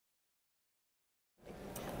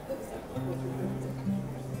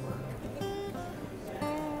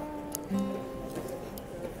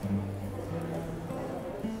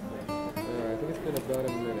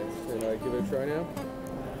try now?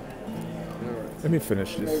 Let me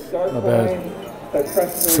finish this. Not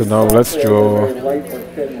bad. So now let's draw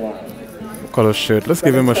what color shirt. Let's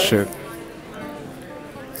give him a shirt.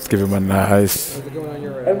 Let's give him a nice.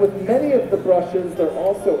 And with many of the brushes, they're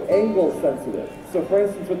also angle sensitive. So for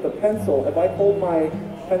instance, with the pencil, if I hold my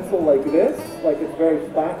pencil like this, like it's very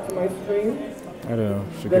flat to my screen, I don't know.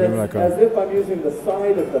 Should then give him it's like as a. if I'm using the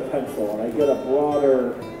side of the pencil, and I get a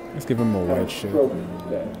broader. Let's give him a white shirt.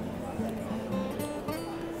 There.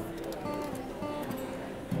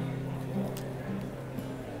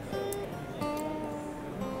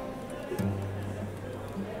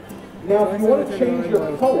 Now, if you want to change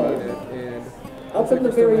your color, up in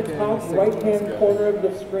the very top right-hand corner of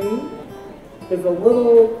the screen is a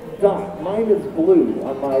little dot. Mine is blue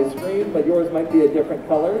on my screen, but yours might be a different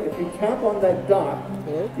color. If you tap on that dot,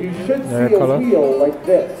 you should see a wheel like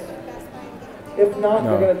this. If not,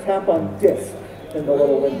 you're going to tap on disc in the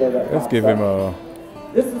little window that pops up. Let's give him a.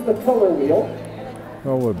 This is the color wheel.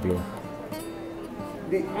 Oh, what blue?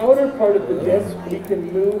 The outer part of the disc we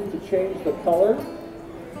can move to change the color,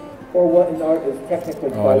 or what in art is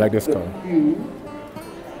technically called I like this the color. hue.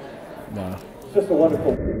 Nah. It's just a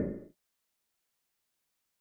wonderful.